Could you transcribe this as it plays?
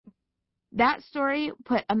That story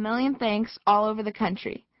put a million thanks all over the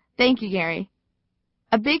country. Thank you, Gary.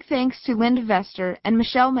 A big thanks to Linda Vester and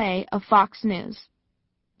Michelle May of Fox News.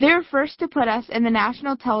 They were first to put us in the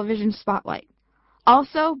national television spotlight.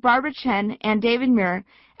 Also, Barbara Chen and David Muir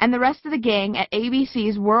and the rest of the gang at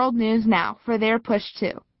ABC's World News Now for their push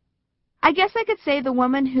too. I guess I could say the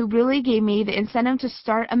woman who really gave me the incentive to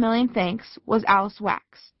start A Million Thanks was Alice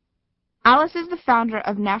Wax. Alice is the founder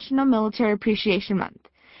of National Military Appreciation Month.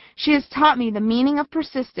 She has taught me the meaning of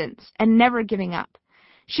persistence and never giving up.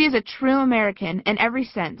 She is a true American in every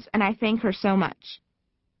sense, and I thank her so much.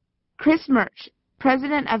 Chris Murch,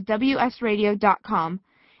 president of WSRadio.com,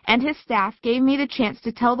 and his staff gave me the chance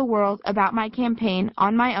to tell the world about my campaign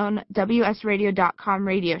on my own WSRadio.com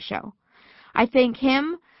radio show. I thank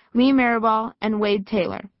him, Lee Maribel, and Wade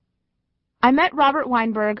Taylor. I met Robert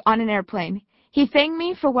Weinberg on an airplane. He thanked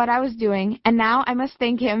me for what I was doing, and now I must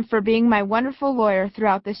thank him for being my wonderful lawyer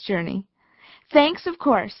throughout this journey. Thanks, of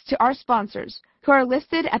course, to our sponsors, who are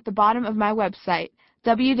listed at the bottom of my website,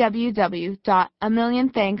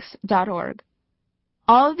 www.amillionthanks.org.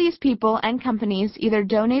 All of these people and companies either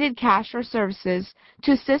donated cash or services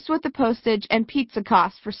to assist with the postage and pizza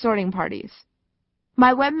costs for sorting parties.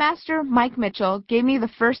 My webmaster, Mike Mitchell, gave me the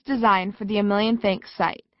first design for the A Million Thanks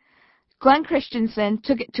site. Glenn Christensen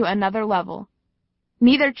took it to another level.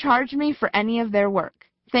 Neither charged me for any of their work.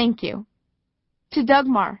 Thank you. To Doug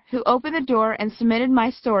Marr, who opened the door and submitted my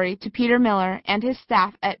story to Peter Miller and his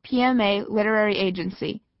staff at PMA Literary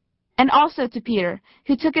Agency. And also to Peter,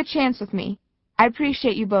 who took a chance with me. I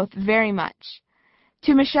appreciate you both very much.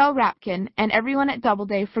 To Michelle Rapkin and everyone at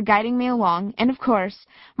Doubleday for guiding me along, and of course,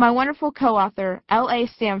 my wonderful co-author, L.A.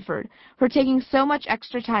 Stamford, for taking so much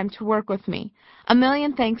extra time to work with me. A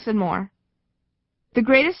million thanks and more. The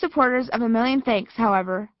greatest supporters of A Million Thanks,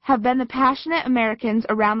 however, have been the passionate Americans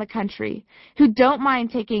around the country who don't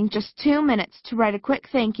mind taking just 2 minutes to write a quick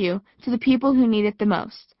thank you to the people who need it the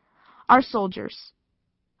most, our soldiers.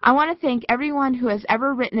 I want to thank everyone who has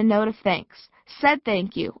ever written a note of thanks, said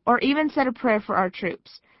thank you, or even said a prayer for our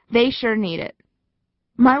troops. They sure need it.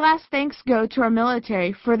 My last thanks go to our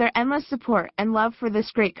military for their endless support and love for this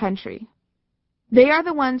great country. They are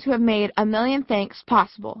the ones who have made A Million Thanks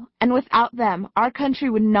possible, and without them, our country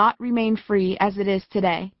would not remain free as it is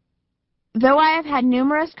today. Though I have had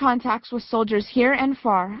numerous contacts with soldiers here and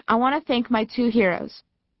far, I want to thank my two heroes,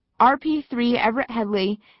 RP3 Everett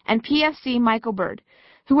Headley and PFC Michael Bird,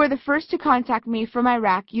 who were the first to contact me from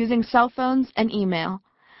Iraq using cell phones and email.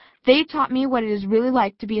 They taught me what it is really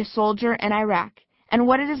like to be a soldier in Iraq, and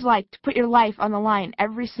what it is like to put your life on the line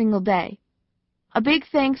every single day. A big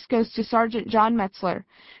thanks goes to Sergeant John Metzler,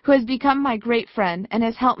 who has become my great friend and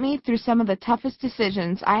has helped me through some of the toughest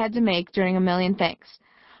decisions I had to make during A Million Thanks.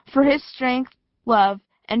 For his strength, love,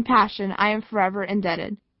 and passion, I am forever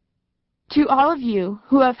indebted. To all of you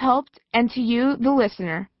who have helped, and to you, the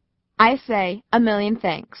listener, I say a million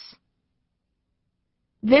thanks.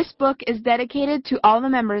 This book is dedicated to all the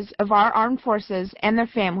members of our armed forces and their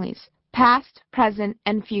families, past, present,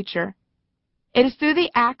 and future. It is through the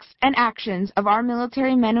acts and actions of our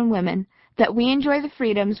military men and women that we enjoy the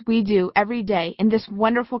freedoms we do every day in this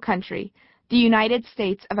wonderful country, the United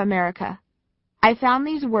States of America. I found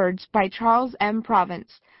these words by Charles M.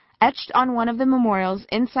 Province, etched on one of the memorials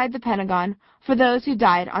inside the Pentagon for those who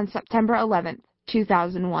died on September 11,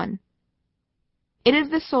 2001. It is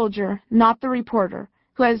the soldier, not the reporter,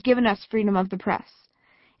 who has given us freedom of the press.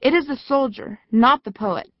 It is the soldier, not the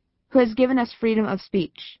poet, who has given us freedom of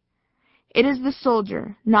speech. It is the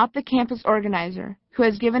soldier, not the campus organizer, who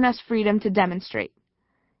has given us freedom to demonstrate.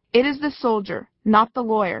 It is the soldier, not the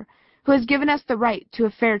lawyer, who has given us the right to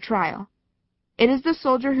a fair trial. It is the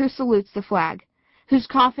soldier who salutes the flag, whose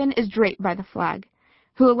coffin is draped by the flag,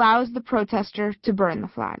 who allows the protester to burn the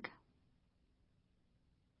flag.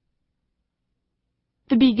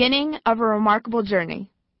 The beginning of a remarkable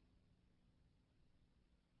journey.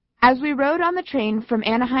 As we rode on the train from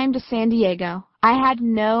Anaheim to San Diego, I had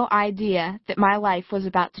no idea that my life was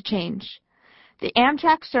about to change. The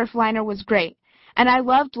Amtrak Surfliner was great, and I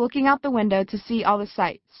loved looking out the window to see all the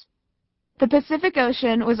sights. The Pacific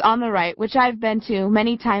Ocean was on the right, which I've been to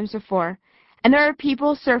many times before, and there are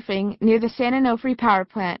people surfing near the San Onofre power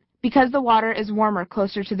plant because the water is warmer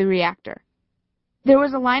closer to the reactor. There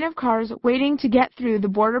was a line of cars waiting to get through the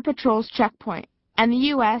Border Patrol's checkpoint, and the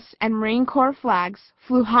U.S. and Marine Corps flags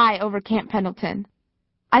flew high over Camp Pendleton.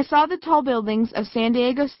 I saw the tall buildings of San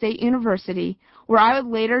Diego State University, where I would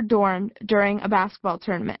later dorm during a basketball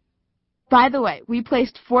tournament. By the way, we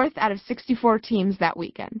placed 4th out of 64 teams that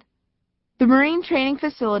weekend. The Marine training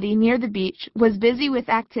facility near the beach was busy with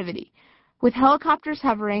activity, with helicopters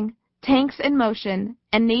hovering, tanks in motion,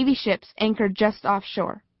 and Navy ships anchored just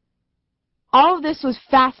offshore. All of this was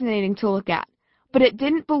fascinating to look at, but it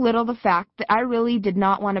didn't belittle the fact that I really did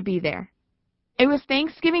not want to be there. It was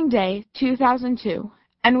Thanksgiving Day, 2002,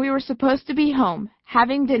 and we were supposed to be home,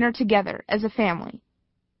 having dinner together as a family.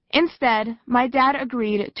 Instead, my dad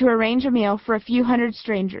agreed to arrange a meal for a few hundred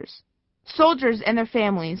strangers, soldiers and their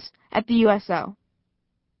families, at the USO.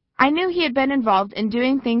 I knew he had been involved in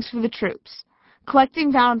doing things for the troops,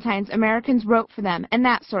 collecting Valentines Americans wrote for them and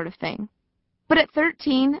that sort of thing. But at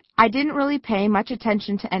 13, I didn't really pay much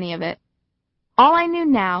attention to any of it. All I knew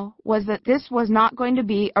now was that this was not going to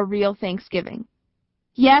be a real Thanksgiving.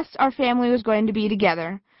 Yes, our family was going to be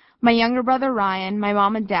together, my younger brother Ryan, my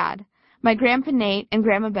mom and dad, my Grandpa Nate and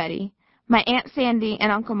Grandma Betty, my Aunt Sandy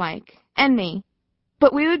and Uncle Mike, and me.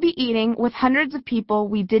 But we would be eating with hundreds of people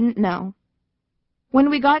we didn't know. When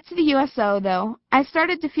we got to the USO, though, I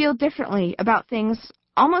started to feel differently about things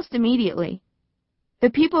almost immediately. The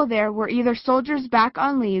people there were either soldiers back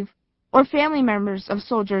on leave or family members of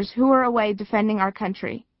soldiers who were away defending our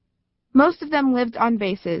country. Most of them lived on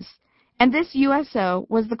bases, and this USO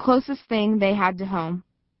was the closest thing they had to home.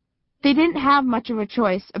 They didn't have much of a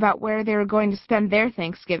choice about where they were going to spend their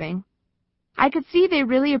Thanksgiving. I could see they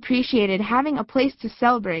really appreciated having a place to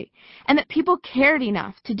celebrate and that people cared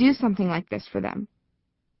enough to do something like this for them.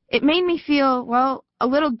 It made me feel, well, a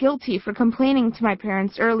little guilty for complaining to my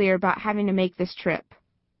parents earlier about having to make this trip.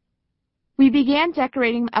 We began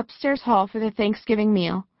decorating the upstairs hall for the Thanksgiving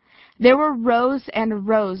meal. There were rows and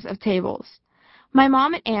rows of tables. My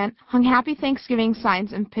mom and aunt hung Happy Thanksgiving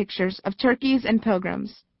signs and pictures of turkeys and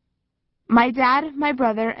pilgrims. My dad, my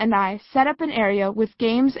brother, and I set up an area with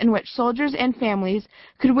games in which soldiers and families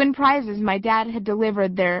could win prizes my dad had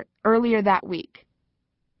delivered there earlier that week.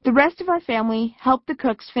 The rest of our family helped the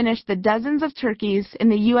cooks finish the dozens of turkeys in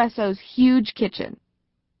the USO's huge kitchen.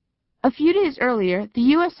 A few days earlier, the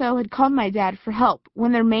USO had called my dad for help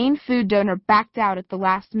when their main food donor backed out at the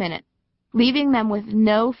last minute, leaving them with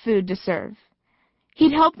no food to serve.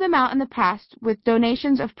 He'd helped them out in the past with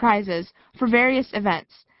donations of prizes for various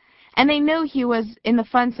events, and they knew he was in the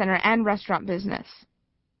fun center and restaurant business.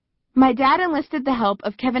 My dad enlisted the help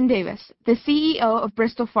of Kevin Davis, the CEO of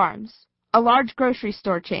Bristol Farms, a large grocery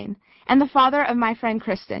store chain, and the father of my friend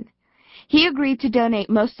Kristen. He agreed to donate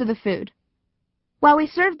most of the food. While we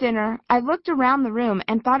served dinner, I looked around the room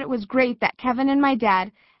and thought it was great that Kevin and my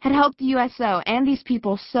dad had helped the USO and these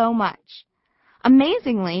people so much.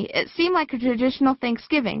 Amazingly, it seemed like a traditional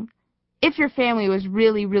Thanksgiving, if your family was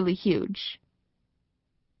really, really huge.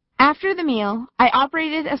 After the meal, I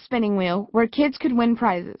operated a spinning wheel where kids could win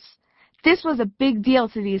prizes. This was a big deal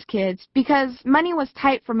to these kids because money was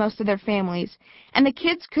tight for most of their families, and the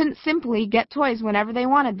kids couldn't simply get toys whenever they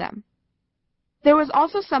wanted them. There was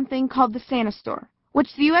also something called the Santa Store,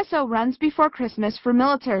 which the USO runs before Christmas for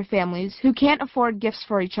military families who can't afford gifts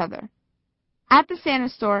for each other. At the Santa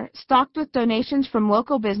Store, stocked with donations from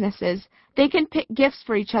local businesses, they can pick gifts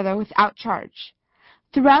for each other without charge.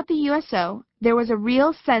 Throughout the USO, there was a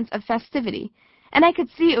real sense of festivity, and I could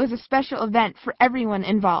see it was a special event for everyone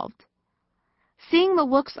involved. Seeing the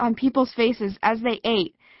looks on people's faces as they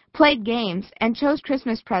ate, played games, and chose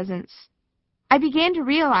Christmas presents, I began to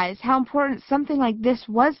realize how important something like this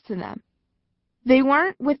was to them. They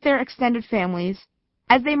weren't with their extended families,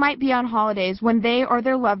 as they might be on holidays when they or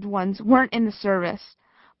their loved ones weren't in the service,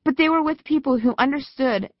 but they were with people who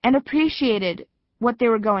understood and appreciated what they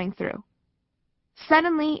were going through.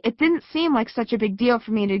 Suddenly, it didn't seem like such a big deal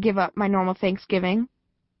for me to give up my normal Thanksgiving.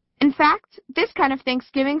 In fact, this kind of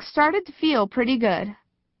Thanksgiving started to feel pretty good.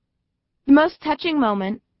 The most touching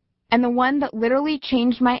moment, and the one that literally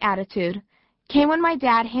changed my attitude, came when my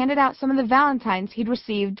dad handed out some of the Valentines he'd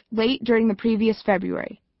received late during the previous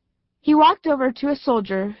February. He walked over to a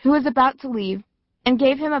soldier who was about to leave and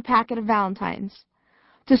gave him a packet of Valentines.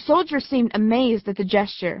 The soldier seemed amazed at the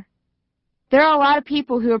gesture. "There are a lot of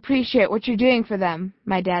people who appreciate what you're doing for them,"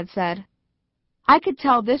 my dad said. I could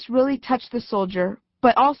tell this really touched the soldier,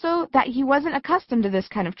 but also that he wasn't accustomed to this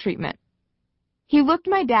kind of treatment. He looked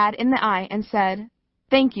my dad in the eye and said,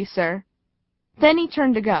 "Thank you, sir." Then he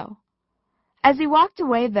turned to go. As he walked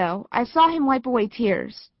away, though, I saw him wipe away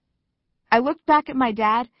tears. I looked back at my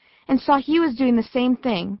dad and saw he was doing the same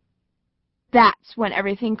thing. That's when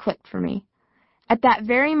everything clicked for me. At that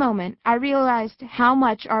very moment, I realized how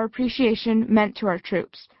much our appreciation meant to our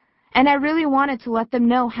troops, and I really wanted to let them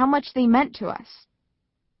know how much they meant to us.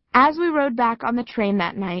 As we rode back on the train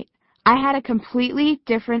that night, I had a completely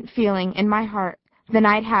different feeling in my heart than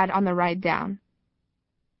I'd had on the ride down.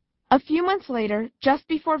 A few months later, just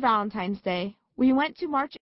before Valentine's Day, we went to march